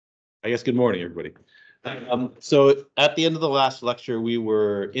I guess good morning, everybody. So at the end of the last lecture, we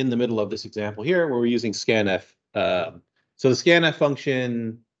were in the middle of this example here where we're using scanf. So the scanf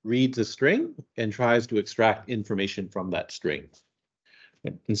function reads a string and tries to extract information from that string.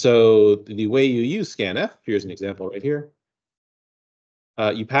 And so the way you use scanf, here's an example right here.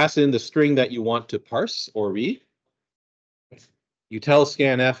 You pass in the string that you want to parse or read. You tell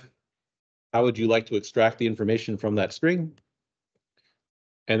scanf, how would you like to extract the information from that string?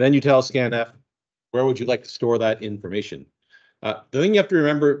 And then you tell scanf, where would you like to store that information? The thing you have to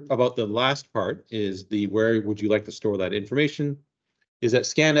remember about the last part is the where would you like to store that information is that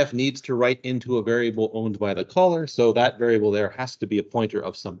scanf needs to write into a variable owned by the caller. So that variable there has to be a pointer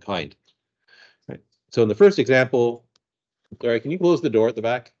of some kind. Right. So in the first example, Larry, can you close the door at the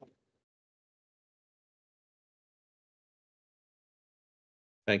back?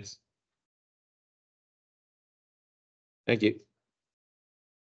 Thanks. Thank you.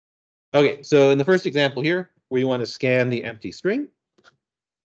 Okay, so in the first example here, we want to scan the empty string.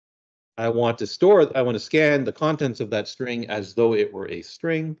 I want to scan the contents of that string as though it were a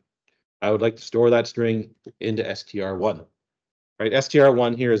string. I would like to store that string into str1. Right,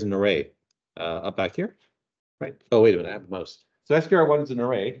 str1 here is an array up back here. Right. Oh, wait a minute, I have the mouse. So str1 is an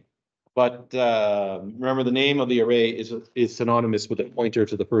array, but remember the name of the array is synonymous with a pointer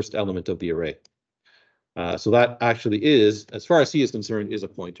to the first element of the array. So that actually is, as far as C is concerned, is a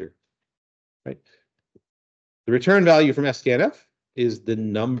pointer. Right. The return value from scanf is the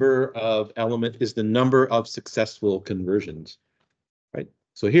number of successful conversions. Right.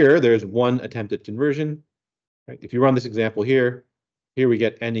 So here there's one attempted conversion. Right. If you run this example here we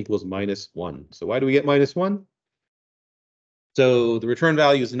get n equals -1. So why do we get -1? So the return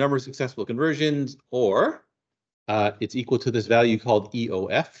value is the number of successful conversions, or it's equal to this value called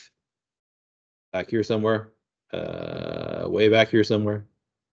EOF. Back here somewhere, way back here somewhere.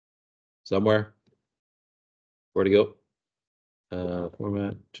 Where to go?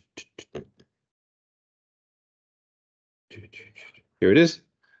 Format. Here it is.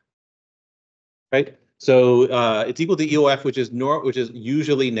 Right. So it's equal to EOF, which is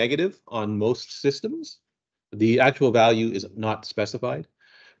usually negative on most systems. The actual value is not specified.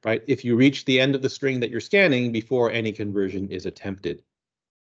 Right. If you reach the end of the string that you're scanning before any conversion is attempted.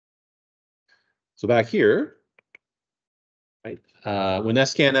 So back here, right, when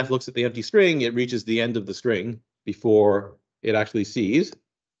scanf looks at the empty string, it reaches the end of the string before it actually sees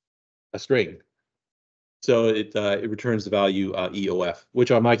a string. So it returns the value EOF, which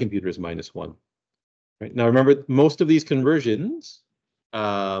on my computer is -1. Right. Now remember, most of these conversions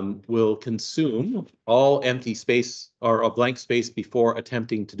will consume all empty space or a blank space before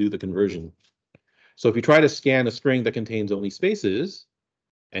attempting to do the conversion. So if you try to scan a string that contains only spaces,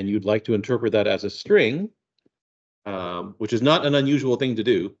 and you'd like to interpret that as a string, which is not an unusual thing to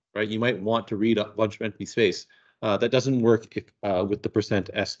do, right? You might want to read a bunch of empty space. That doesn't work with the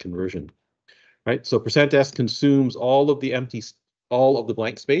 %s conversion, right? So %s consumes all of the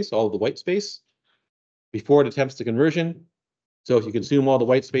blank space, all of the white space, before it attempts the conversion. So if you consume all the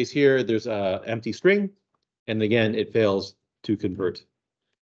white space here, there's an empty string, and again, it fails to convert.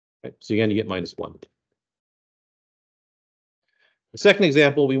 Right? So again, you get -1. The second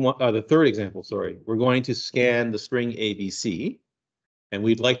example, the third example, sorry, we're going to scan the string ABC, and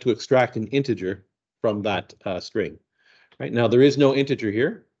we'd like to extract an integer from that string. Right now, there is no integer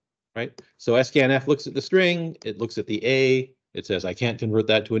here, right? So scanf looks at the string, it looks at the A, it says I can't convert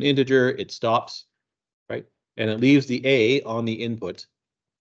that to an integer, it stops, right? And it leaves the A on the input,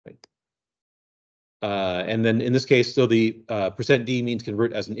 right? And then in this case, so the %d means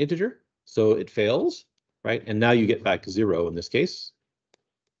convert as an integer, so it fails. Right, and now you get back to 0 in this case.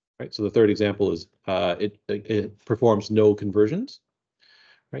 Right, so the third example is it performs no conversions.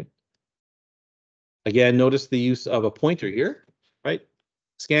 Right. Again, notice the use of a pointer here. Right,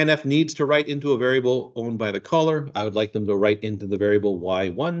 scanf needs to write into a variable owned by the caller. I would like them to write into the variable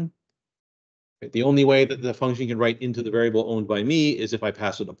y1. Right? The only way that the function can write into the variable owned by me is if I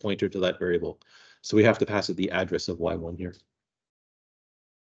pass it a pointer to that variable. So we have to pass it the address of y1 here.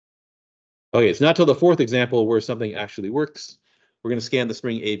 Okay, it's not till the fourth example where something actually works. We're going to scan the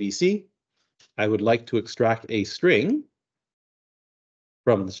string ABC. I would like to extract a string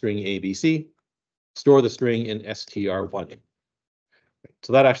from the string ABC, store the string in str1.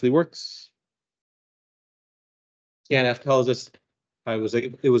 So that actually works. Scanf tells us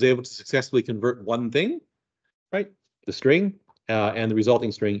it was able to successfully convert one thing, right? The string, and the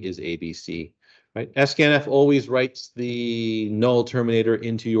resulting string is ABC. Right? Scanf always writes the null terminator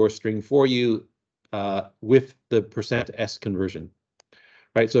into your string for you with the %s conversion.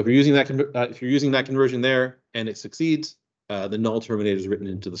 Right. So if you're using that conversion there and it succeeds, the null terminator is written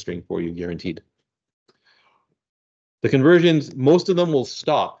into the string for you, guaranteed. The conversions, most of them will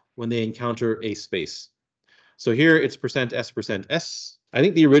stop when they encounter a space. So here it's %s. I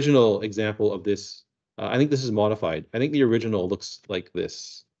think the original example of this, I think this is modified. I think the original looks like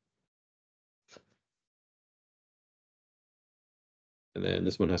this. And then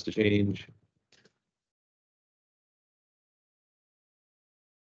this one has to change.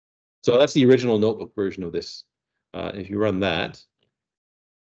 So that's the original notebook version of this. If you run that,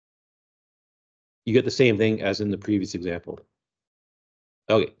 you get the same thing as in the previous example.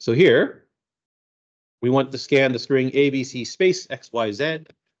 Okay, so here, we want to scan the string ABC space XYZ.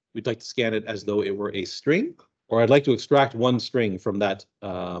 We'd like to scan it as though it were a string, or I'd like to extract one string from that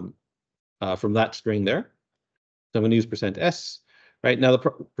string there. So I'm going to use %s. Right now,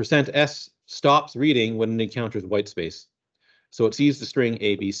 the %s stops reading when it encounters white space. So it sees the string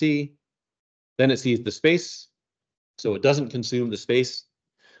ABC, then it sees the space, so it doesn't consume the space,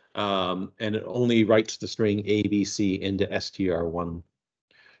 and it only writes the string ABC into str1.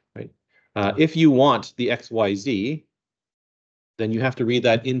 Right? If you want the XYZ, then you have to read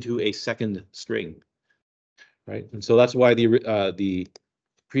that into a second string. Right? And so that's why the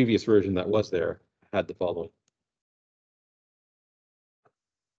previous version that was there had the following.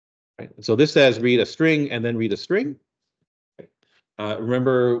 Right? So this says read a string and then read a string.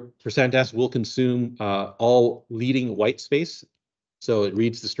 Remember, %s will consume all leading white space. So it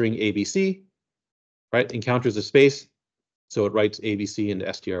reads the string ABC, right? Encounters a space, so it writes ABC into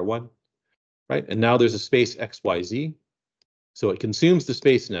str1, right? And now there's a space XYZ. So it consumes the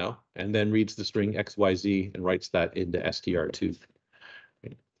space now and then reads the string XYZ and writes that into str2.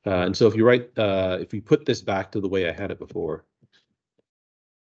 And so if we put this back to the way I had it before,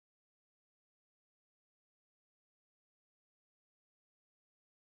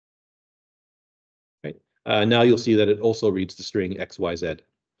 now you'll see that it also reads the string XYZ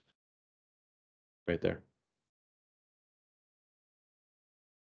right there.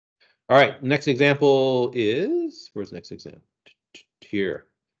 All right, next example is, where's the next example? Here.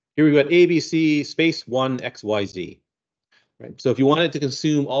 Here we've got ABC space 1 XYZ. Right? So if you wanted to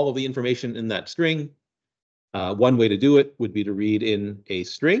consume all of the information in that string, one way to do it would be to read in a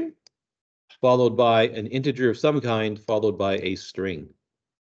string, followed by an integer of some kind, followed by a string.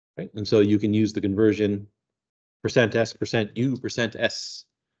 Right? And so you can use the conversion %s, %u, %s,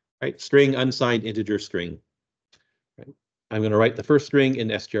 right? String, unsigned integer, string. Right? I'm going to write the first string in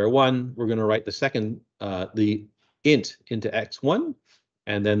str1. We're going to write the second, the int into x1,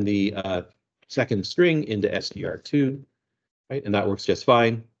 and then the second string into str2, right? And that works just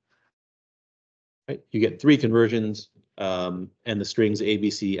fine. Right? You get 3 conversions, and the strings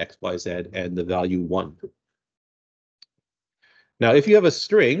ABC, XYZ, and the value 1. Now, if you have a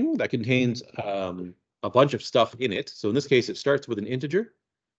string that contains a bunch of stuff in it, so in this case, it starts with an integer,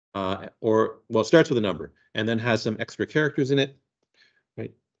 it starts with a number, and then has some extra characters in it.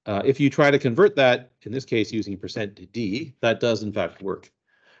 Right? If you try to convert that, in this case, using %d, that does in fact work.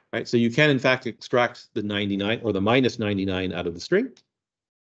 Right? So you can in fact extract the 99 or the -99 out of the string.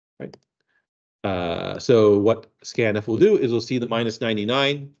 Right? So what scanf will do is it'll see the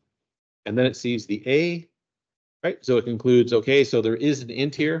 -99, and then it sees the A. Right? So it concludes, okay, so there is an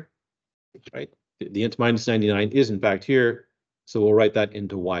int here. Right? The int -99 is in fact here. So we'll write that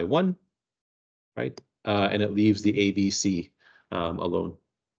into y1. Right? And it leaves the ABC alone.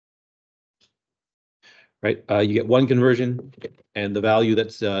 Right? You get 1 conversion, and the value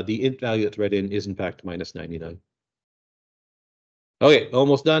that's the int value that's read in is in fact -99. Okay,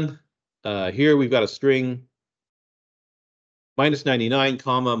 almost done. Here we've got a string -99,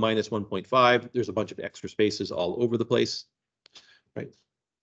 comma, -1.5. There's a bunch of extra spaces all over the place. Right?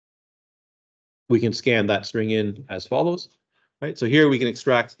 We can scan that string in as follows. Right? So here we can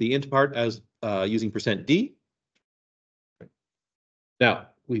extract the int part as using %d. Now,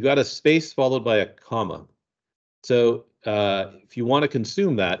 we've got a space followed by a comma. So if you want to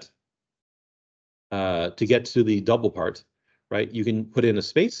consume that to get to the double part, right, you can put in a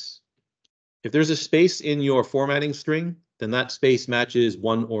space. If there's a space in your formatting string, then that space matches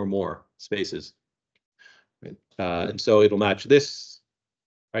 1 or more spaces. Right? And so it'll match this.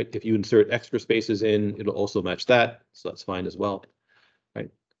 Right? If you insert extra spaces in, it'll also match that. So that's fine as well. Right?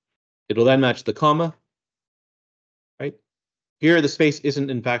 It'll then match the comma. Right? Here, the space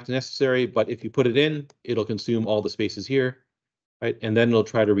isn't in fact necessary, but if you put it in, it'll consume all the spaces here, right? And then it'll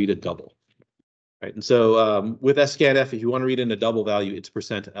try to read a double, right? And so with scanf, if you want to read in a double value, it's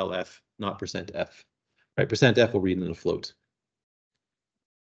 %lf, not %f, right? %f will read in a float.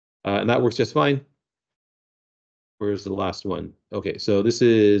 And that works just fine. Where's the last one? Okay, so this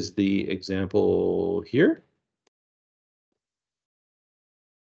is the example here.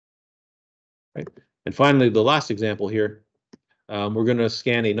 right? And finally, the last example here, we're going to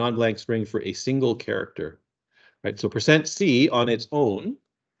scan a non-blank string for a single character, right? So %C on its own,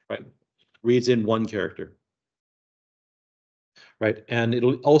 right, reads in one character, right? And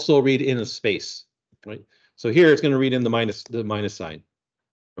it'll also read in a space, right? So here it's going to read in the minus sign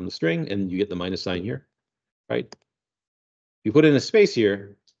from the string, and you get the minus sign here, right? If you put in a space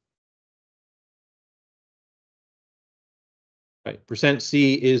here, right,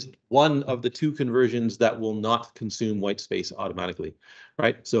 %C is one of the two conversions that will not consume white space automatically,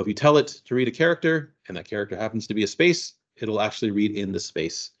 right? So if you tell it to read a character and that character happens to be a space, it'll actually read in the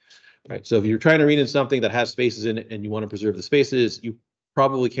space, right? So if you're trying to read in something that has spaces in it and you want to preserve the spaces, you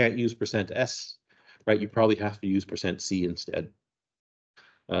probably can't use %S, right? You probably have to use %C instead.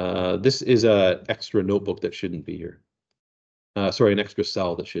 This is an extra notebook that shouldn't be here. Sorry, an extra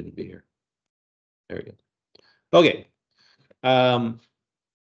cell that shouldn't be here. There we go. Okay.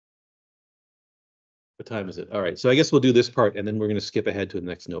 What time is it? All right, so I guess we'll do this part, and then we're going to skip ahead to the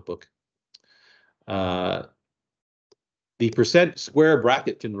next notebook. The %square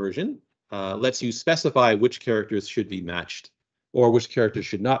bracket conversion lets you specify which characters should be matched or which characters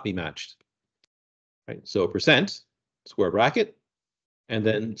should not be matched. Right, so %square bracket, and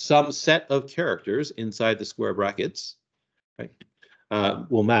then some set of characters inside the square brackets, right,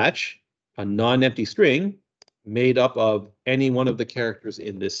 will match a non-empty string made up of any one of the characters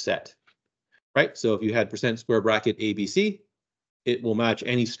in this set. Right, so if you had %square bracket ABC, it will match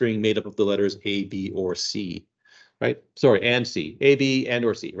any string made up of the letters A, B, or C, right? Sorry, and C, A, B, and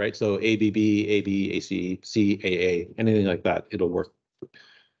or C, right? So A, B, B, A, B, A, C, C, A, A, anything like that, it'll work,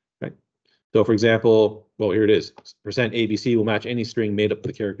 right? So for example, well, here it is, %ABC will match any string made up of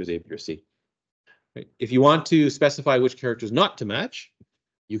the characters A, B, or C. Right? If you want to specify which characters not to match,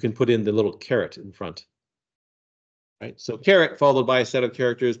 you can put in the little caret in front. Right, so caret followed by a set of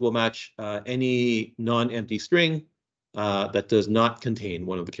characters will match any non-empty string that does not contain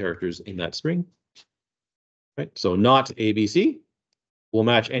one of the characters in that string. Right, so not ABC will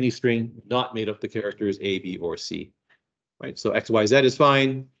match any string not made of the characters A, B, or C. Right, so X, Y, Z is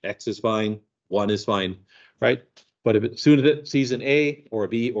fine, X is fine, 1 is fine, right? But if as soon as it sees an A or a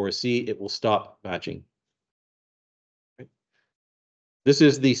B or a C, it will stop matching. Right? This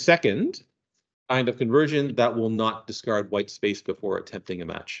is the second kind of conversion that will not discard white space before attempting a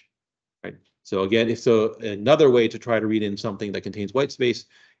match. Right. So again, another way to try to read in something that contains white space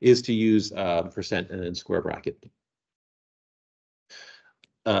is to use % and then square bracket.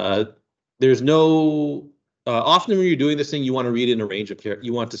 There's no often when you're doing this thing, you want to read in a range of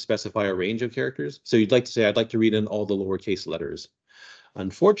you want to specify a range of characters. So you'd like to say, I'd like to read in all the lowercase letters.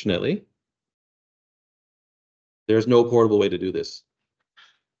 Unfortunately, there's no portable way to do this.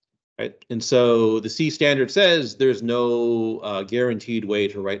 Right? And so the C standard says there's no guaranteed way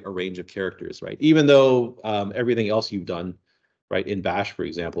to write a range of characters, right? Even though everything else you've done, right, in Bash, for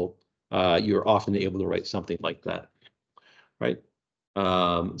example, you're often able to write something like that, right?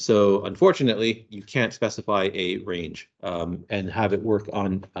 So unfortunately, you can't specify a range and have it work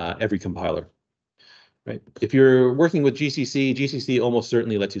on every compiler, right? If you're working with GCC, GCC almost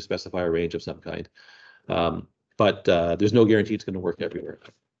certainly lets you specify a range of some kind, but there's no guarantee it's going to work everywhere.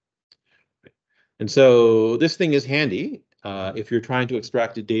 And so this thing is handy if you're trying to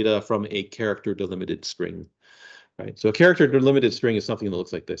extract data from a character delimited string, right? So a character delimited string is something that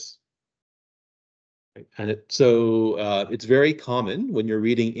looks like this. Right? And it's very common when you're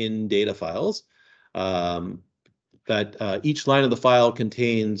reading in data files that each line of the file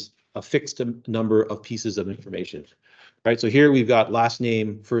contains a fixed number of pieces of information, right? So here we've got last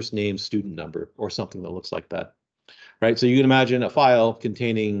name, first name, student number, or something that looks like that. Right, so you can imagine a file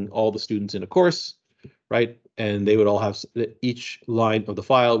containing all the students in a course, right? And they would all have, each line of the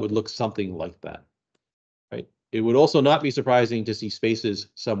file would look something like that, right? It would also not be surprising to see spaces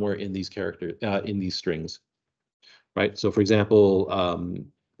somewhere in these characters, in these strings, right? So for example,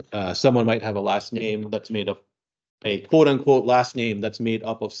 someone might have a last name that's made up, a quote unquote last name that's made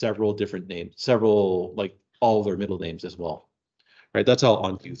up of several different names, several, like all their middle names as well, right? That's how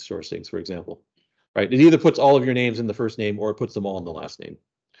onQ stores things, for example. Right, it either puts all of your names in the first name or it puts them all in the last name.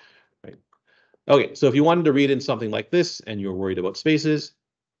 Right. Okay, so if you wanted to read in something like this and you're worried about spaces,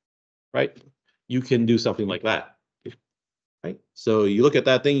 right, you can do something like that. Right. So you look at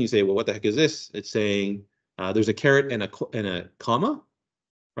that thing, you say, well, what the heck is this? It's saying there's a caret and a comma,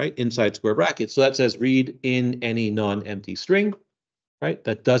 right, inside square brackets. So that says read in any non-empty string, right,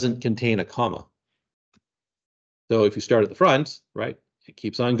 that doesn't contain a comma. So if you start at the front, right, it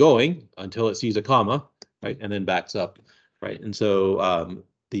keeps on going until it sees a comma, right, and then backs up, right? And so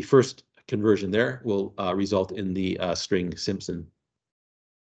the first conversion there will result in the string Simpson.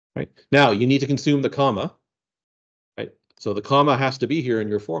 Right? Now you need to consume the comma, right? So the comma has to be here in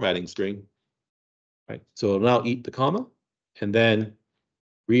your formatting string, right? So it'll now eat the comma and then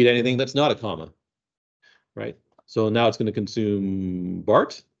read anything that's not a comma, right? So now it's going to consume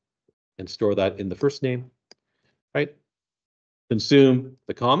Bart and store that in the first name, right? Consume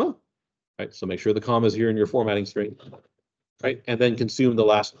the comma, right? So make sure the comma is here in your formatting string, right? And then consume the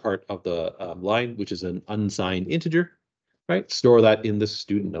last part of the line, which is an unsigned integer, right? Store that in the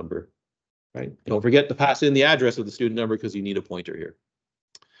student number, right? Don't forget to pass in the address of the student number because you need a pointer here.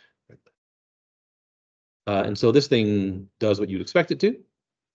 And so this thing does what you'd expect it to,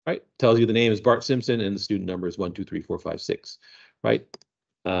 right? Tells you the name is Bart Simpson and the student number is 1, 2, 3, 4, 5, 6, right?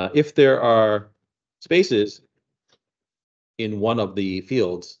 If there are spaces in one of the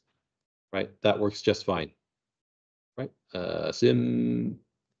fields, right, that works just fine, right?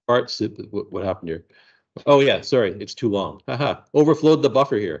 Bart, what happened here? Oh yeah, sorry, it's too long. Haha, overflowed the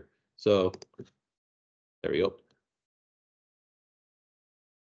buffer here. So there we go.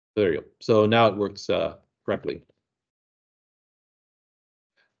 There you go. So now it works correctly.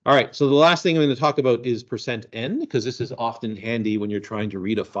 All right, so the last thing I'm going to talk about is %n, because this is often handy when you're trying to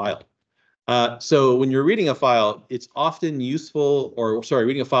read a file. So when you're reading a file, it's often useful, or sorry,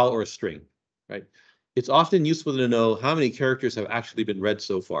 reading a file or a string, right? It's often useful to know how many characters have actually been read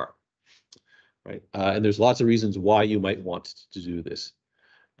so far, right? And there's lots of reasons why you might want to do this,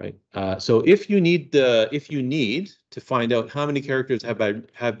 right? So if you need to find out how many characters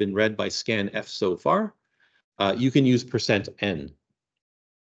have been read by scanf so far, you can use %n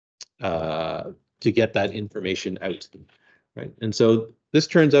to get that information out, right? And so this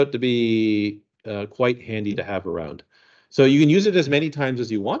turns out to be quite handy to have around. So you can use it as many times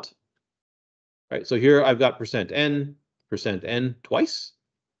as you want, right? So here I've got %n twice,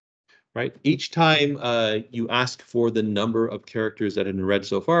 right? Each time you ask for the number of characters that have been read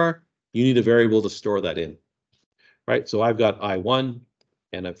so far, you need a variable to store that in, right? So I've got I1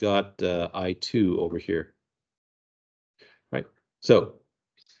 and I've got I2 over here, right? So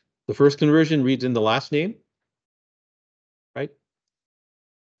the first conversion reads in the last name, right?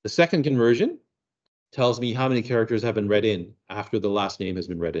 The second conversion tells me how many characters have been read in after the last name has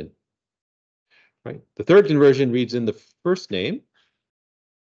been read in, right? The third conversion reads in the first name.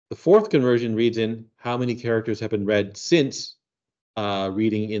 The fourth conversion reads in how many characters have been read since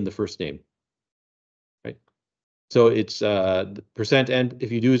reading in the first name, right? So it's the %n,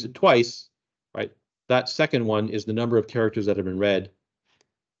 if you do it twice, right? That second one is the number of characters that have been read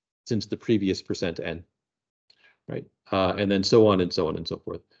since the previous %n, right? And then so on and so on and so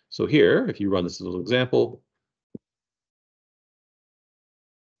forth. So here, if you run this little example,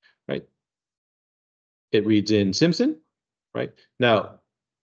 right? It reads in Simpson, right? Now,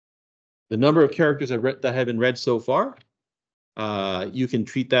 the number of characters that have been read so far, you can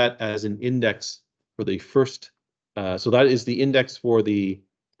treat that as an index for the first. So that is the index for the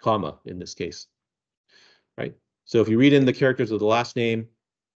comma in this case, right? So if you read in the characters of the last name,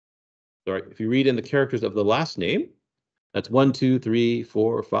 sorry, if you read in the characters of the last name, that's 1, 2, 3,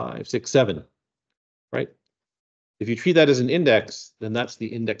 4, 5, 6, 7, right? If you treat that as an index, then that's the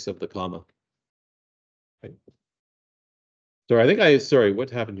index of the comma, right? Sorry, what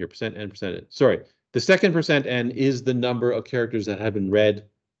happened here? %n. Sorry, the second %n is the number of characters that have been read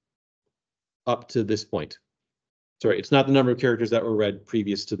up to this point. Sorry, it's not the number of characters that were read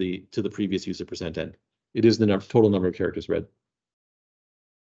previous to the previous use of %n. It is the total number of characters read.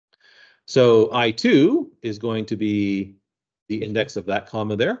 So I2 is going to be the index of that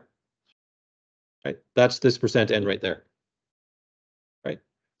comma there, right? That's this %n right there, right?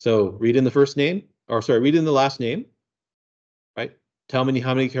 So read in the first name, or sorry, read in the last name, right? Tell me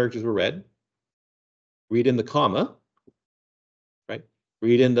how many characters were read. Read in the comma, right?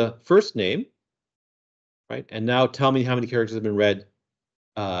 Read in the first name, right? And now tell me how many characters have been read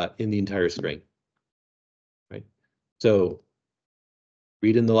in the entire string, right? So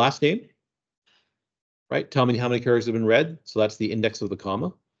read in the last name, right? Tell me how many characters have been read. So that's the index of the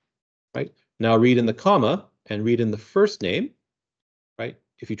comma, right? Now read in the comma and read in the first name, right?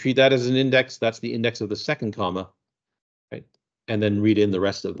 If you treat that as an index, that's the index of the second comma, right? And then read in the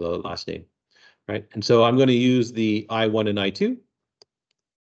rest of the last name, right? And so I'm going to use the I1 and I2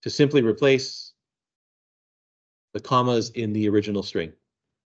 to simply replace the commas in the original string,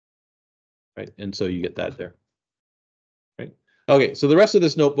 right? And so you get that there, right? Okay, so the rest of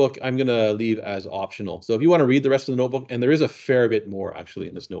this notebook I'm going to leave as optional. So if you want to read the rest of the notebook, and there is a fair bit more actually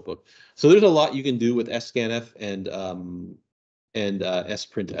in this notebook. So there's a lot you can do with scanf and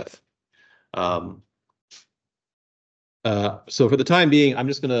sprintf. So for the time being, I'm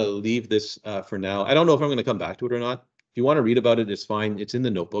just going to leave this for now. I don't know if I'm going to come back to it or not. If you want to read about it, it's fine. It's in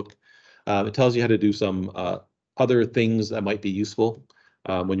the notebook. It tells you how to do some other things that might be useful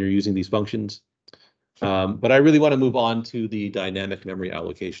when you're using these functions. But I really want to move on to the dynamic memory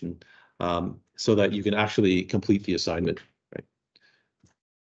allocation so that you can actually complete the assignment. Right?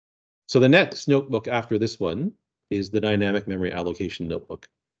 So the next notebook after this one is the dynamic memory allocation notebook.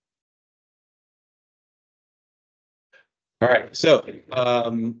 All right, so you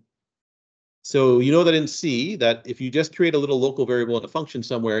know that in C, that if you just create a little local variable in a function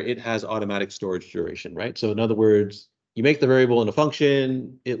somewhere, it has automatic storage duration, right? So in other words, you make the variable in a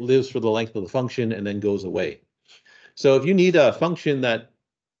function, it lives for the length of the function and then goes away. So if you need a function that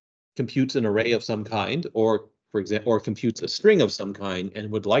computes an array of some kind, or for example, or computes a string of some kind and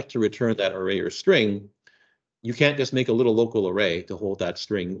would like to return that array or string, you can't just make a little local array to hold that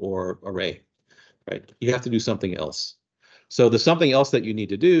string or array, right? You have to do something else. So the something else that you need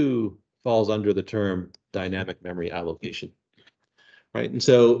to do falls under the term dynamic memory allocation, right? And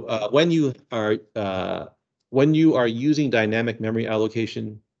so when you are using dynamic memory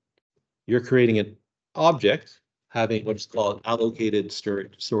allocation, you're creating an object having what's called allocated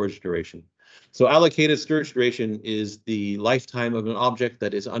storage duration. So allocated storage duration is the lifetime of an object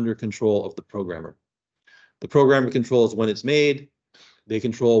that is under control of the programmer. The programmer controls when it's made. They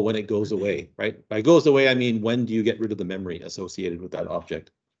control when it goes away, right? By goes away, I mean, when do you get rid of the memory associated with that object,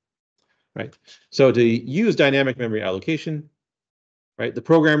 right? So to use dynamic memory allocation, right, the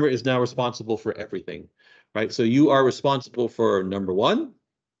programmer is now responsible for everything, right? So you are responsible for, number one,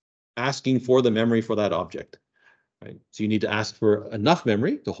 asking for the memory for that object, right? So you need to ask for enough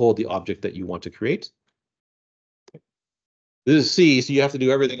memory to hold the object that you want to create. This is C, so you have to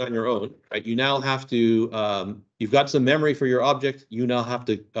do everything on your own, right? You now have to, you've got some memory for your object. You now have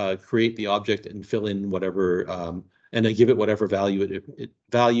to create the object and fill in whatever, and then give it whatever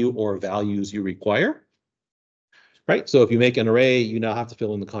value or values you require, right? So if you make an array, you now have to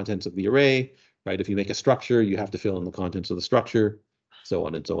fill in the contents of the array, right? If you make a structure, you have to fill in the contents of the structure, so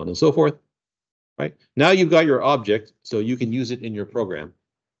on and so on and so forth, right? Now you've got your object, so you can use it in your program.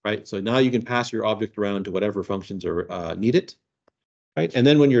 Right? So now you can pass your object around to whatever functions are needed, right? And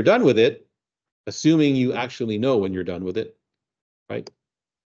then when you're done with it, assuming you actually know when you're done with it, right?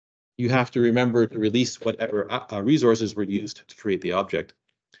 You have to remember to release whatever resources were used to create the object,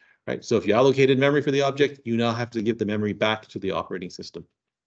 right? So if you allocated memory for the object, you now have to give the memory back to the operating system,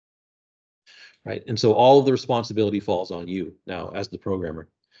 right? And so all of the responsibility falls on you now as the programmer,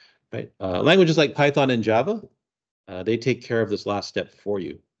 right? Languages like Python and Java, they take care of this last step for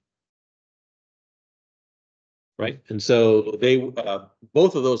you. Right, and so they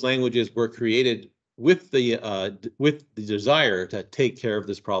both of those languages were created with the desire to take care of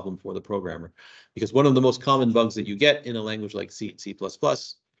this problem for the programmer, because one of the most common bugs that you get in a language like C and C++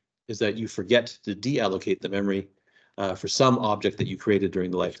 is that you forget to deallocate the memory for some object that you created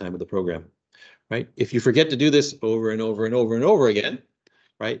during the lifetime of the program. Right, if you forget to do this over and over and over and over again,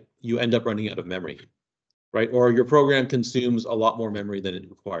 right, you end up running out of memory, right, or your program consumes a lot more memory than it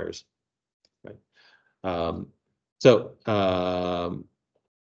requires. Right.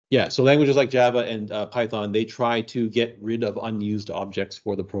 Yeah, so languages like Java and Python, they try to get rid of unused objects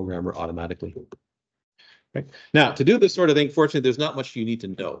for the programmer automatically. Right? Now, to do this sort of thing, fortunately, there's not much you need to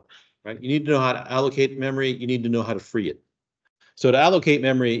know. Right? You need to know how to allocate memory. You need to know how to free it. So to allocate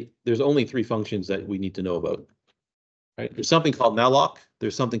memory, there's only three functions that we need to know about. Right? There's something called malloc,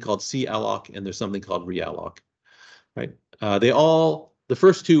 there's something called calloc, and there's something called realloc. Right? The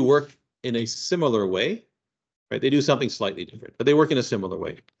first two work in a similar way. Right? They do something slightly different, but they work in a similar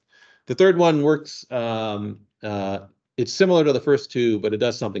way. The third one works, it's similar to the first two, but it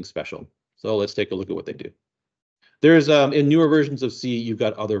does something special. So let's take a look at what they do. There's, in newer versions of C, you've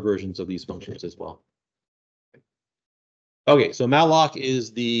got other versions of these functions as well. Okay, so malloc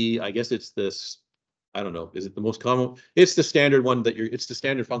is I guess it's this, I don't know, is it the most common? It's the standard one it's the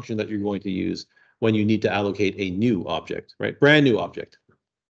standard function that you're going to use when you need to allocate a new object, right? Brand new object.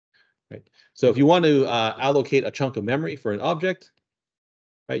 Right. So if you want to allocate a chunk of memory for an object,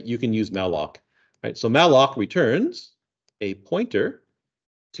 right, you can use malloc. Right. So malloc returns a pointer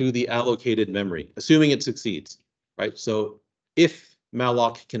to the allocated memory, assuming it succeeds. Right. So if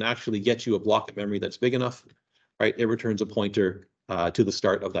malloc can actually get you a block of memory that's big enough, right, it returns a pointer to the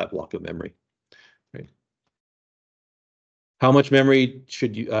start of that block of memory. Right. How much memory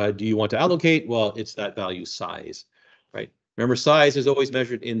do you want to allocate? Well, it's that value size. Right. Remember, size is always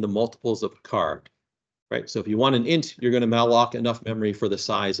measured in the multiples of car, right? So if you want an int, you're going to malloc enough memory for the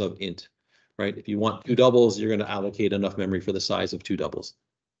size of int, right? If you want two doubles, you're going to allocate enough memory for the size of two doubles.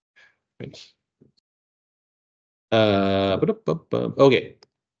 Right. Okay.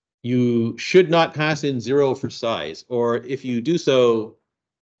 you should not pass in 0 for size, or if you do so,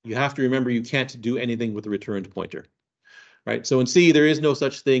 you have to remember you can't do anything with the returned pointer, right? So in C, there is no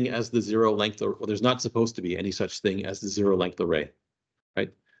such thing as the 0 length, or there's not supposed to be any such thing as the 0 length array,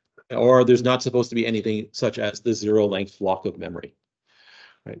 right? Or there's not supposed to be anything such as the 0 length block of memory,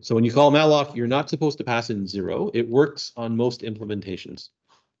 right? So when you call malloc, you're not supposed to pass in 0. It works on most implementations,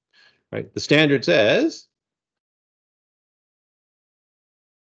 right? The standard says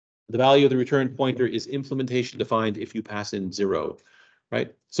the value of the return pointer is implementation defined if you pass in 0,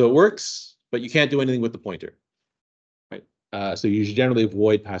 right? So it works, but you can't do anything with the pointer, right? So you should generally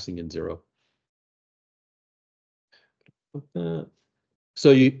avoid passing in 0.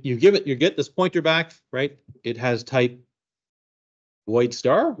 So you get this pointer back, right? It has type void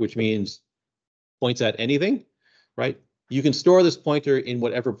star, which means points at anything, right? You can store this pointer in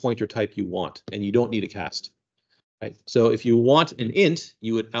whatever pointer type you want, and you don't need a cast. Right. So if you want an int,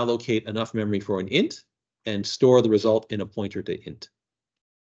 you would allocate enough memory for an int and store the result in a pointer to int.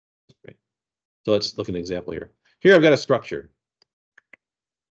 Right. So let's look at an example here. Here I've got a structure,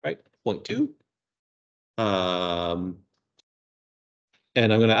 right? Point 2. And I'm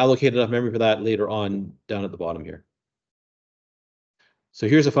going to allocate enough memory for that later on down at the bottom here. So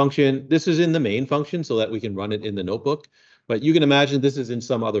here's a function. This is in the main function so that we can run it in the notebook. But you can imagine this is in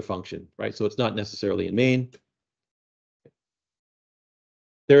some other function, right? So it's not necessarily in main.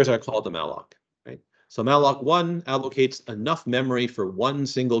 There's our call to malloc, right? So malloc1 allocates enough memory for one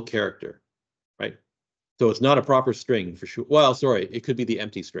single character, right? So it's not a proper string for sure. Well, sorry, it could be the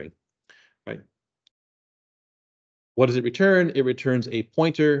empty string, right? What does it return? It returns a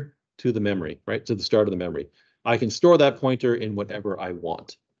pointer to the memory, right? To the start of the memory. I can store that pointer in whatever I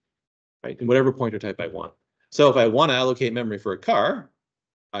want, right? In whatever pointer type I want. So if I want to allocate memory for a car,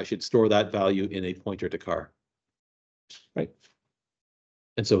 I should store that value in a pointer to car, right?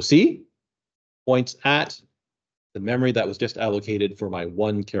 And so C points at the memory that was just allocated for my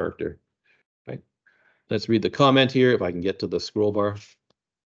one character, right? Let's read the comment here if I can get to the scroll bar.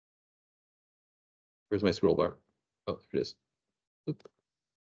 Where's my scroll bar? Oh, there it is. Oop.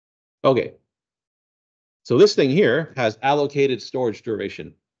 Okay. So this thing here has allocated storage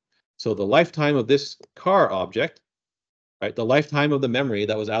duration. So the lifetime of this car object, right, the lifetime of the memory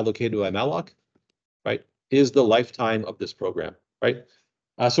that was allocated by malloc, right, is the lifetime of this program, right?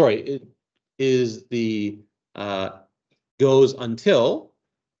 Sorry, it is the goes until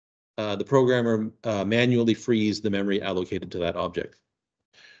the programmer manually frees the memory allocated to that object.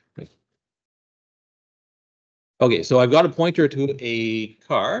 Right. Okay, so I've got a pointer to a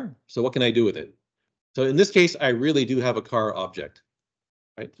car. So what can I do with it? So in this case, I really do have a car object,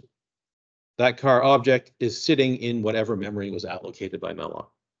 right? That car object is sitting in whatever memory was allocated by malloc,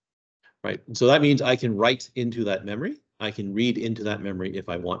 right? So that means I can write into that memory. I can read into that memory if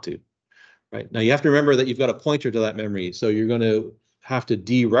I want to, right? Now you have to remember that you've got a pointer to that memory. So you're going to have to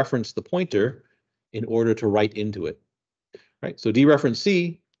dereference the pointer in order to write into it, right? So dereference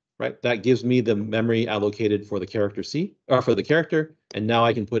C, right? That gives me the memory allocated for the character C, or for the character, and now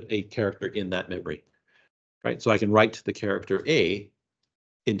I can put a character in that memory, right? So I can write the character A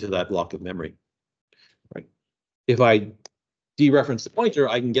into that block of memory, right? If I dereference the pointer,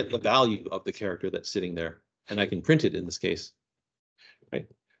 I can get the value of the character that's sitting there, and I can print it in this case, right?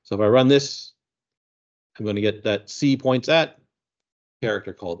 So if I run this, I'm going to get that C points at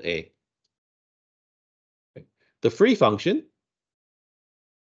character called A. Okay. The free function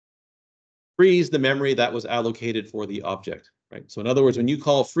frees the memory that was allocated for the object, right? So in other words, when you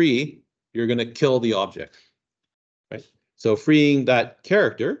call free, you're going to kill the object, right? So freeing that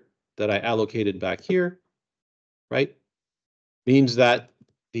character that I allocated back here, right, means that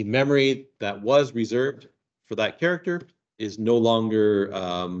the memory that was reserved for that character is no longer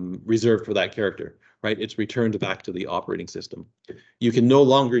reserved for that character, right? It's returned back to the operating system. You can no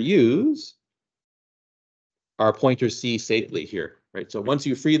longer use our pointer C safely here, right? So once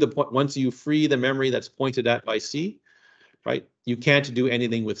you free the memory that's pointed at by C, right, you can't do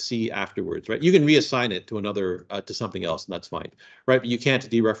anything with C afterwards, right? You can reassign it to another to something else, and that's fine, right? But you can't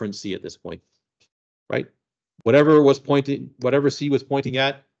dereference C at this point, right? Whatever C was pointing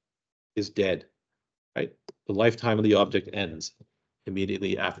at is dead, right? The lifetime of the object ends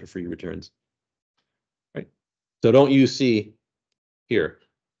immediately after free returns, right? So don't use C here,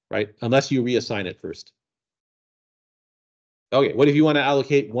 right? Unless you reassign it first. Okay, what if you want to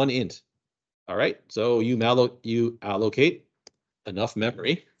allocate one int? All right, so you allocate enough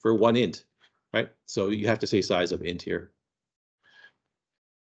memory for one int, right? So you have to say size of int here.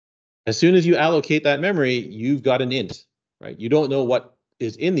 As soon as you allocate that memory, you've got an int, right? You don't know what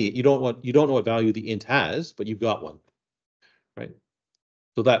is in the, you don't know what value the int has, but you've got one, right?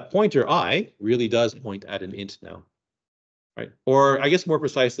 So that pointer I really does point at an int now, right? Or I guess more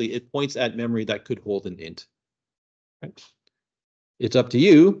precisely, it points at memory that could hold an int, right? It's up to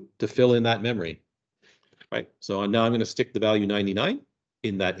you to fill in that memory, right? So now I'm going to stick the value 99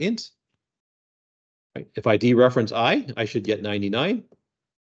 in that int. Right? If I dereference I should get 99,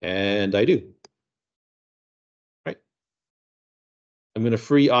 and I do. Right? I'm going to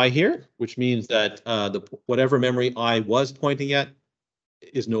free I here, which means that whatever memory I was pointing at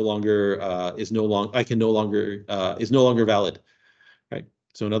is no longer is no longer valid. Right?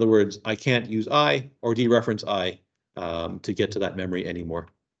 So in other words, I can't use I or dereference I to get to that memory anymore.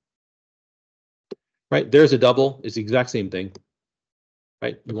 Right? There's a double. It's the exact same thing.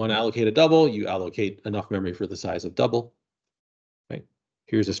 Right? You want to allocate a double, you allocate enough memory for the size of double. Right?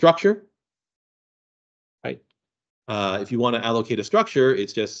 Here's a structure. Right? If you want to allocate a structure,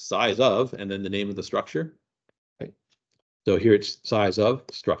 it's just size of and then the name of the structure. Right? So here it's size of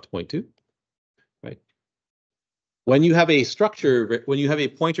struct point two. Right? When you have a structure, when you have a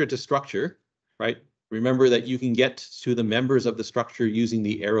pointer to structure, right? Remember that you can get to the members of the structure using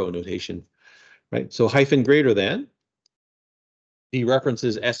the arrow notation. Right? So hyphen greater than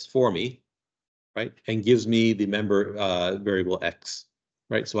dereferences s for me, right? And gives me the member variable x,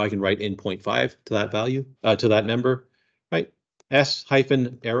 right? So I can write in 0.5 to that value, to that member, right? S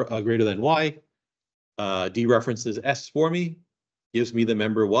hyphen arrow, greater than y, dereferences s for me, gives me the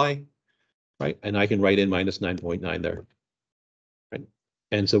member y, right? And I can write in minus 9.9 there, right?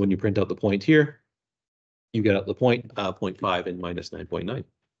 And so when you print out the point here, you get out the point, 0.5 and minus 9.9.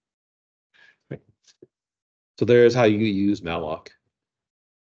 Right? So there's how you use malloc.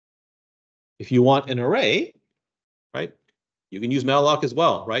 If you want an array, right, you can use malloc as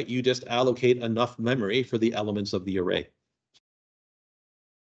well, right? You just allocate enough memory for the elements of the array.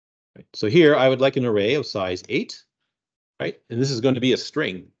 Right? So here I would like an array of size 8, right? And this is going to be a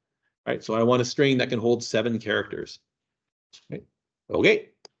string, right? So I want a string that can hold 7 characters. Right? Okay.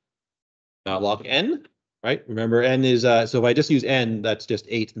 Malloc n, right? Remember n is, so if I just use n, that's just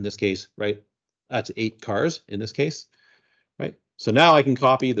 8 in this case, right? That's 8 cars in this case, right? So now I can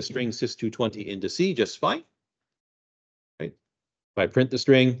copy the string sys220 into C just fine. Right? If I print the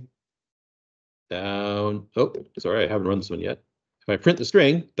string down, oh, sorry, I haven't run this one yet. If I print the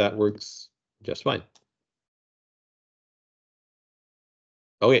string, that works just fine.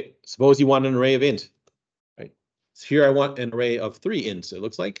 Okay, suppose you want an array of int, right? So here I want an array of 3 ints, it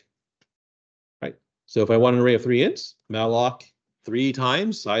looks like. Right? So if I want an array of 3 ints, malloc 3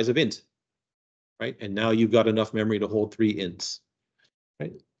 times size of int. Right? And now you've got enough memory to hold 3 ints.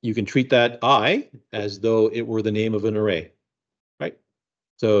 Right? You can treat that I as though it were the name of an array. Right?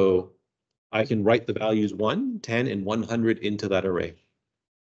 So I can write the values 1, 10, and 100 into that array.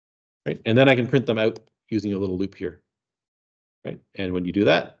 Right? And then I can print them out using a little loop here. Right? And when you do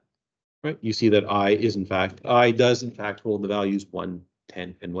that, right, you see that I does in fact hold the values 1,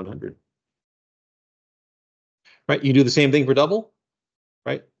 10, and 100. Right? You do the same thing for double,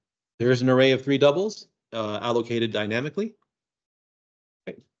 right? There's an array of 3 doubles allocated dynamically.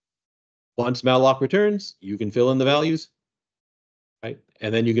 Right? Once malloc returns, you can fill in the values, right?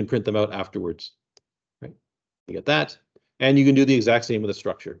 And then you can print them out afterwards. Right? You get that, and you can do the exact same with a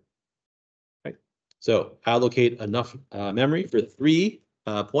structure. Right? So allocate enough memory for 3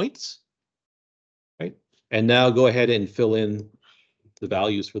 points. Right? And now go ahead and fill in the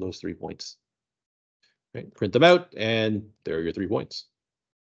values for those 3 points. Right? Print them out, and there are your 3 points.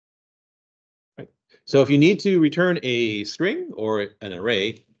 Right? So if you need to return a string or an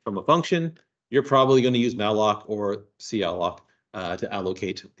array from a function, you're probably going to use malloc or calloc to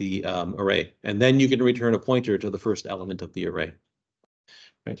allocate the array. And then you can return a pointer to the first element of the array.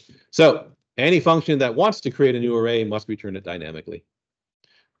 Right? So any function that wants to create a new array must return it dynamically.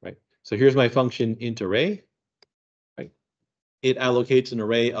 Right? So here's my function int array. Right? It allocates an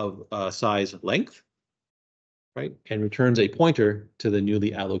array of size length, right? And returns a pointer to the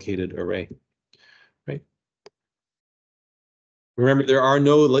newly allocated array. Right? Remember, there are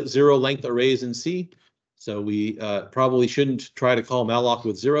no 0 length arrays in C, so we probably shouldn't try to call malloc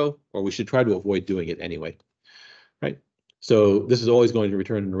with 0, or we should try to avoid doing it anyway. Right? So this is always going to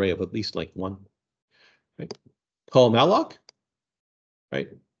return an array of at least length 1. Right? Call malloc. Right?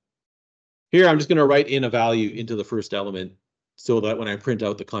 Here, I'm just going to write in a value into the first element so that when I print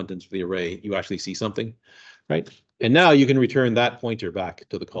out the contents of the array, you actually see something. Right? And now you can return that pointer back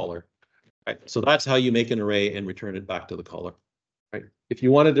to the caller. Right? So that's how you make an array and return it back to the caller. Right? If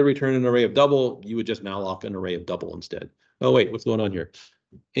you wanted to return an array of double, you would just malloc an array of double instead. Oh, wait, what's going on here?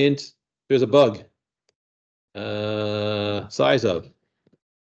 Int, there's a bug. Size of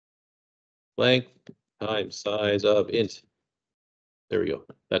length times size of int. There we go.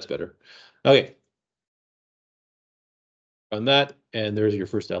 That's better. Okay. Run that, and there's your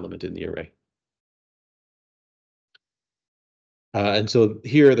first element in the array. And so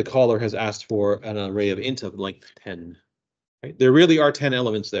here the caller has asked for an array of int of length 10. Right? There really are 10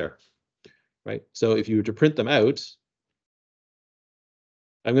 elements there. Right? So if you were to print them out,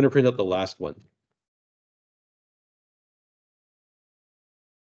 I'm going to print out the last one.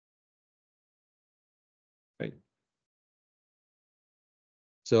 Right?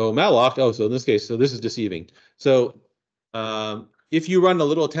 So malloc, so in this case, so this is deceiving. So if you run a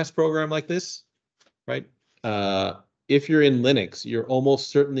little test program like this, right? If you're in Linux, you're almost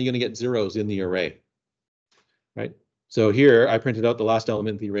certainly going to get zeros in the array, right? So here I printed out the last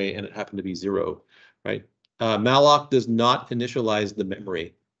element of the array and it happened to be 0, right? Malloc does not initialize the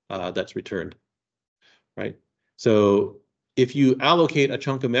memory that's returned, right? So if you allocate a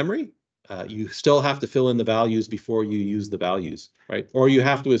chunk of memory, you still have to fill in the values before you use the values, right? Or you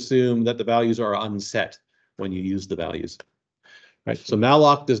have to assume that the values are unset when you use the values, right? So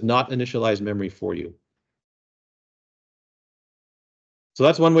malloc does not initialize memory for you. So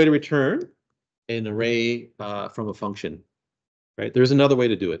that's one way to return an array from a function, right? There's another way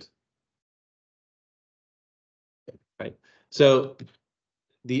to do it, right? So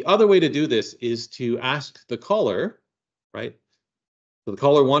the other way to do this is to ask the caller, right? So the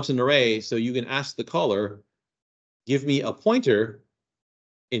caller wants an array, so you can ask the caller, give me a pointer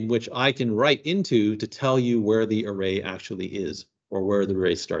in which I can write into to tell you where the array actually is or where the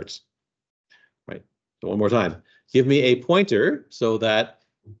array starts, right? So one more time, give me a pointer so that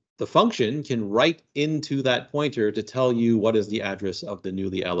the function can write into that pointer to tell you what is the address of the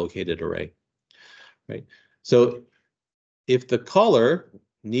newly allocated array, right? So if the caller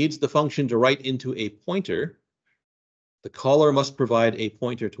needs the function to write into a pointer, the caller must provide a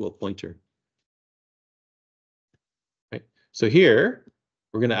pointer to a pointer. Right. So here,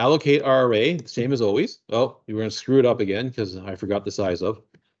 we're going to allocate our array, same as always. Oh, we're going to screw it up again because I forgot the size of.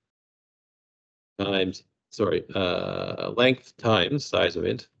 Times, sorry, length times size of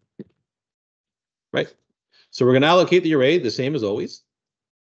int. Right. So we're going to allocate the array the same as always.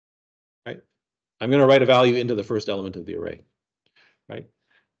 Right. I'm going to write a value into the first element of the array. Right.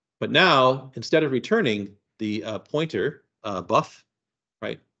 But now, instead of returning the pointer buff,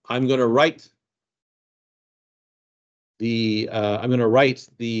 right, I'm going to write the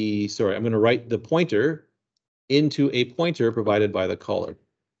pointer into a pointer provided by the caller,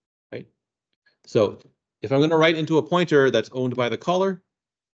 right? So if I'm going to write into a pointer that's owned by the caller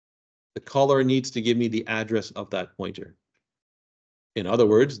needs to give me the address of that pointer. In other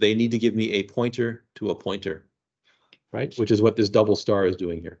words, they need to give me a pointer to a pointer, right? Which is what this double star is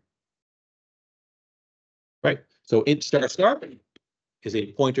doing here. Right? So int star star is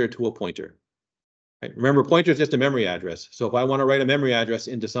a pointer to a pointer. Right? Remember, pointer is just a memory address. So if I want to write a memory address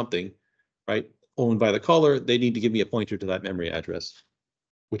into something, right, owned by the caller, they need to give me a pointer to that memory address,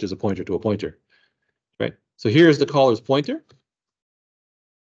 which is a pointer to a pointer. Right? So here's the caller's pointer.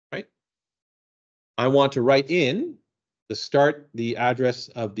 Right? I want to write in the address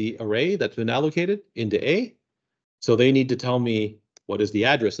of the array that's been allocated into A. So they need to tell me what is the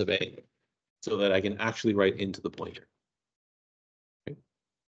address of A so that I can actually write into the pointer. Okay.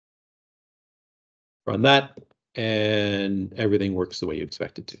 Run that, and everything works the way you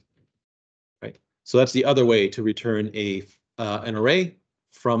expect it to. Right. So that's the other way to return an array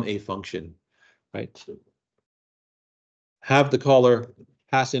from a function. Right. Have the caller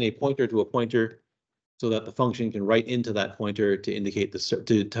pass in a pointer to a pointer so that the function can write into that pointer to indicate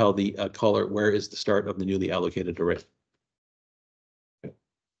to tell the caller where is the start of the newly allocated array. Okay.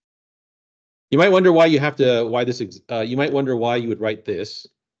 You might wonder why you have to you might wonder why you would write this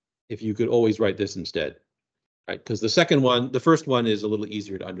if you could always write this instead, right? Because the first one is a little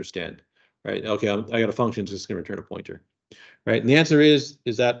easier to understand, right? Okay, I got a function that's just going to return a pointer, right? And the answer is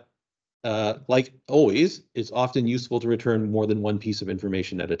that like always, it's often useful to return more than one piece of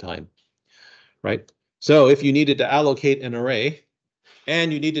information at a time, right? So if you needed to allocate an array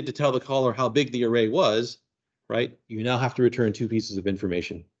and you needed to tell the caller how big the array was, right, you now have to return two pieces of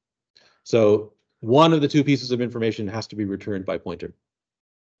information. So one of the two pieces of information has to be returned by pointer,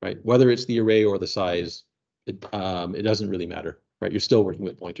 right? Whether it's the array or the size, it doesn't really matter, right? You're still working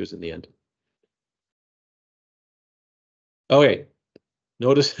with pointers in the end. Okay,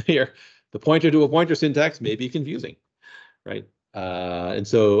 notice here, the pointer to a pointer syntax may be confusing, right? And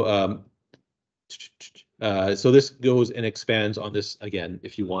so so this goes and expands on this again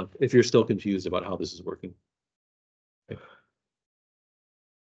if you want, if you're still confused about how this is working. Okay.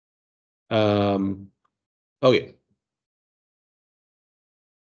 Okay.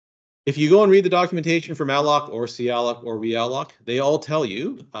 If you go and read the documentation for malloc or calloc or realloc, they all tell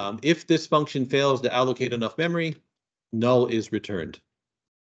you if this function fails to allocate enough memory, null is returned.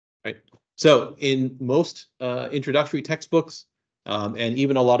 Right. So in most introductory textbooks, and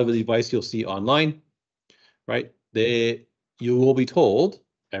even a lot of the advice you'll see online, right, you will be told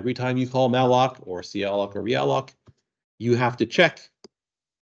every time you call malloc or calloc or realloc, you have to check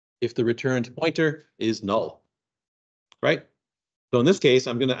if the returned pointer is null, right? So in this case,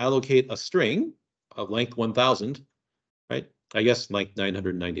 I'm going to allocate a string of length 1000, right? I guess length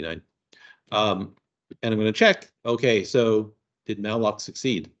 999. And I'm going to check, okay, so did malloc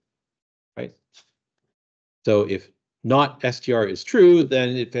succeed, right? So if not str is true, then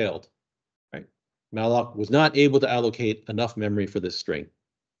it failed, right? Malloc was not able to allocate enough memory for this string,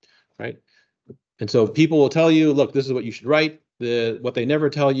 right? And so people will tell you, look, this is what you should write. What they never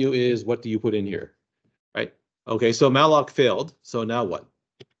tell you is, what do you put in here, right? Okay, so malloc failed, so now what,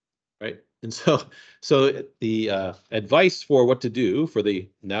 right? And so the advice for what to do for the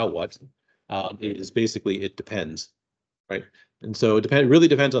now what is basically it depends, right? And so it really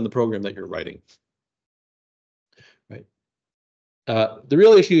depends on the program that you're writing, right? The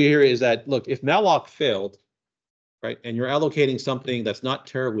real issue here is that, look, if malloc failed, right, and you're allocating something that's not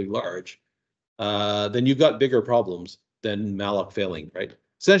terribly large, then you've got bigger problems than malloc failing, right?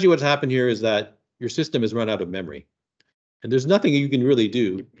 Essentially what's happened here is that your system has run out of memory. And there's nothing you can really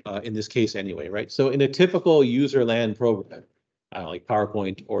do in this case anyway, right? So in a typical user land program, like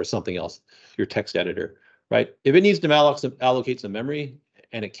PowerPoint or something else, your text editor, right? If it needs to allocate some memory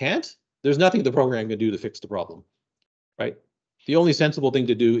and it can't, there's nothing the program can do to fix the problem, right? The only sensible thing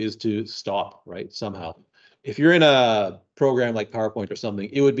to do is to stop, right, somehow. If you're in a program like PowerPoint or something,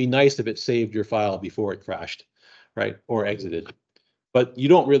 it would be nice if it saved your file before it crashed, right, or exited. But you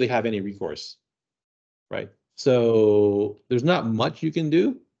don't really have any recourse, right? So there's not much you can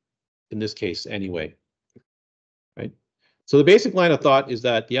do in this case anyway, right? So the basic line of thought is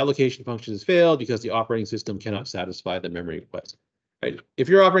that the allocation function has failed because the operating system cannot satisfy the memory request, right? If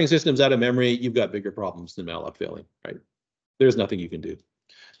your operating system's out of memory, you've got bigger problems than malloc failing, right? There's nothing you can do.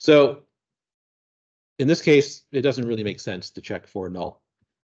 So in this case, it doesn't really make sense to check for null,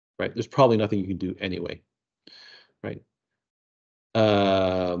 right? There's probably nothing you can do anyway, right?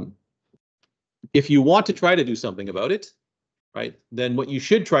 If you want to try to do something about it, right, then what you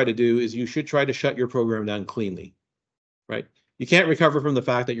should try to do is you should try to shut your program down cleanly, right? You can't recover from the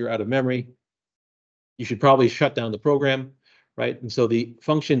fact that you're out of memory. You should probably shut down the program, right? And so the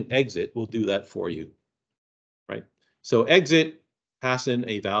function exit will do that for you, right? So exit, pass in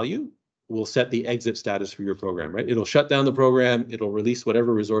a value, will set the exit status for your program, right? It'll shut down the program, it'll release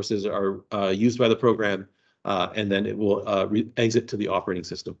whatever resources are used by the program, and then it will exit to the operating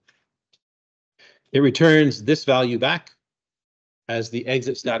system. It returns this value back as the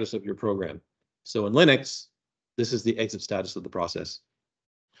exit status of your program. So in Linux, this is the exit status of the process.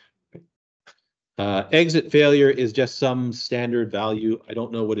 Exit failure is just some standard value. I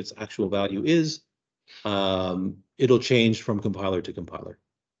don't know what its actual value is. It'll change from compiler to compiler.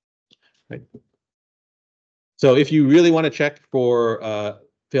 Right. So if you really want to check for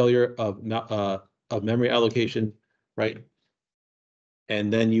failure of memory allocation, right,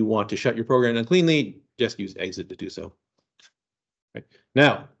 and then you want to shut your program down cleanly, just use exit to do so. Right.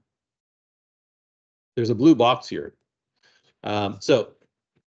 Now, there's a blue box here.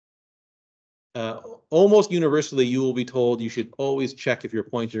 Almost universally, you will be told you should always check if your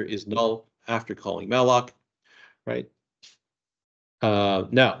pointer is null after calling malloc, right?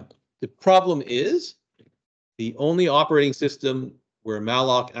 Now, the problem is the only operating system where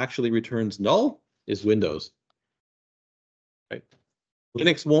malloc actually returns null is Windows, right?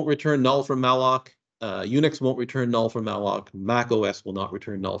 Linux won't return null from malloc. Unix won't return null from malloc. Mac OS will not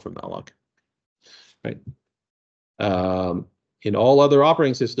return null from malloc, right? In all other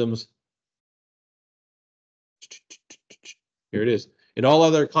operating systems, here it is. In all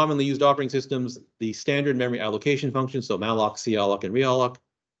other commonly used operating systems, the standard memory allocation functions, so malloc, calloc, and realloc,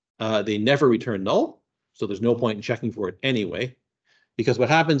 they never return null. So there's no point in checking for it anyway. Because what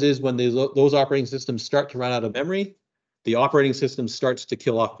happens is when those operating systems start to run out of memory, the operating system starts to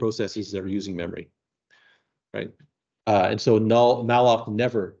kill off processes that are using memory, right? And so malloc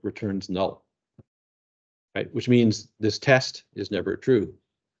never returns null, right? Which means this test is never true.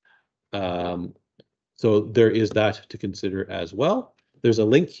 So there is that to consider as well. There's a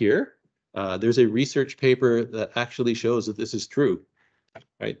link here. There's a research paper that actually shows that this is true,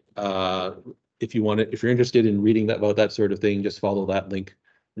 right? If you're interested in reading about that sort of thing, just follow that link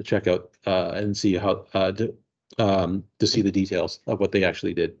to check out and see how to see the details of what they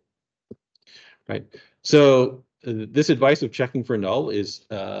actually did, right? So this advice of checking for null is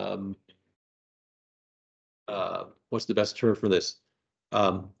what's the best term for this?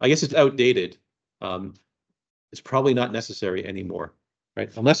 I guess it's outdated. It's probably not necessary anymore,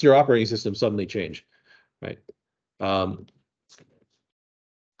 right? Unless your operating system suddenly change, right? But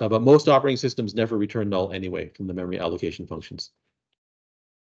most operating systems never return null anyway from the memory allocation functions.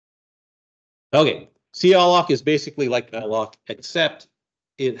 Okay, calloc is basically like malloc, except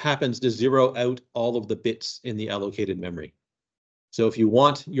it happens to zero out all of the bits in the allocated memory. So if you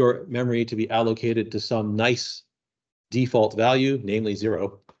want your memory to be allocated to some nice default value, namely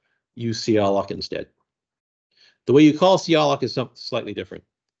 0, use calloc instead. The way you call calloc is something slightly different,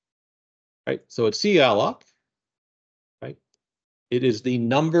 right? So it's calloc, right? It is the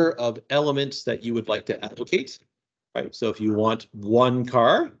number of elements that you would like to allocate, right? So if you want 1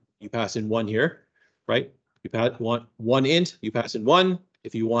 car, you pass in 1 here, right? You want 1 int, you pass in 1.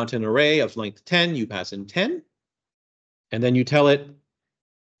 If you want an array of length 10, you pass in 10. And then you tell it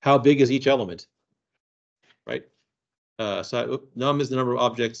how big is each element, right? Num is the number of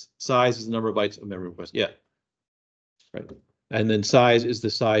objects, size is the number of bytes of memory request. Yeah, right. And then size is the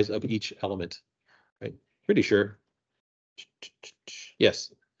size of each element, right? Pretty sure.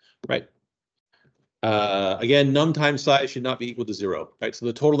 Yes, right. Again, num times size should not be equal to 0, right? So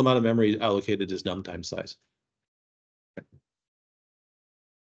the total amount of memory allocated is num times size. Right.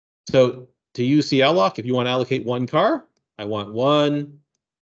 So to use calloc, if you want to allocate 1 car, I want 1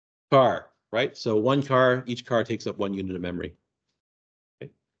 car, right? So 1 car, each car takes up 1 unit of memory.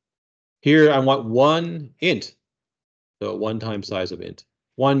 Okay. Here I want 1 int, so 1 times size of int,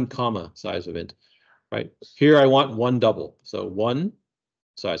 1 comma size of int, right? Here I want 1 double, so 1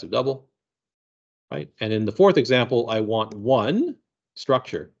 size of double, right? And in the 4th example, I want 1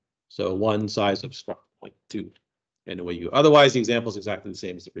 structure, so 1 size of struct, like 2. And away you go. Otherwise, the example is exactly the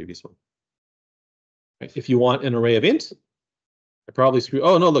same as the previous one. Right? If you want an array of int, I probably screw.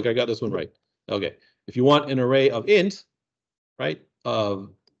 Oh no, look, I got this one right. Okay, if you want an array of int, right,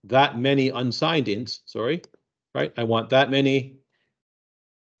 of that many unsigned ints, sorry, right, I want that many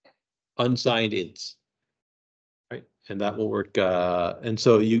unsigned ints, right, and that will work. And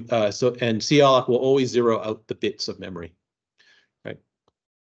so you, and calloc will always zero out the bits of memory, right?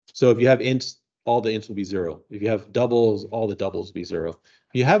 So if you have ints, all the ints will be 0. If you have doubles, all the doubles will be 0. If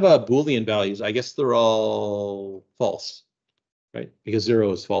you have Boolean values, I guess they're all false, right? Because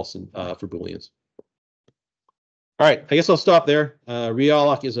 0 is false for Booleans. All right, I guess I'll stop there.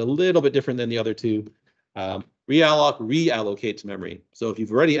 Realloc is a little bit different than the other two. Realloc reallocates memory. So if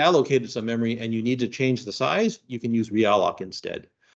you've already allocated some memory and you need to change the size, you can use realloc instead.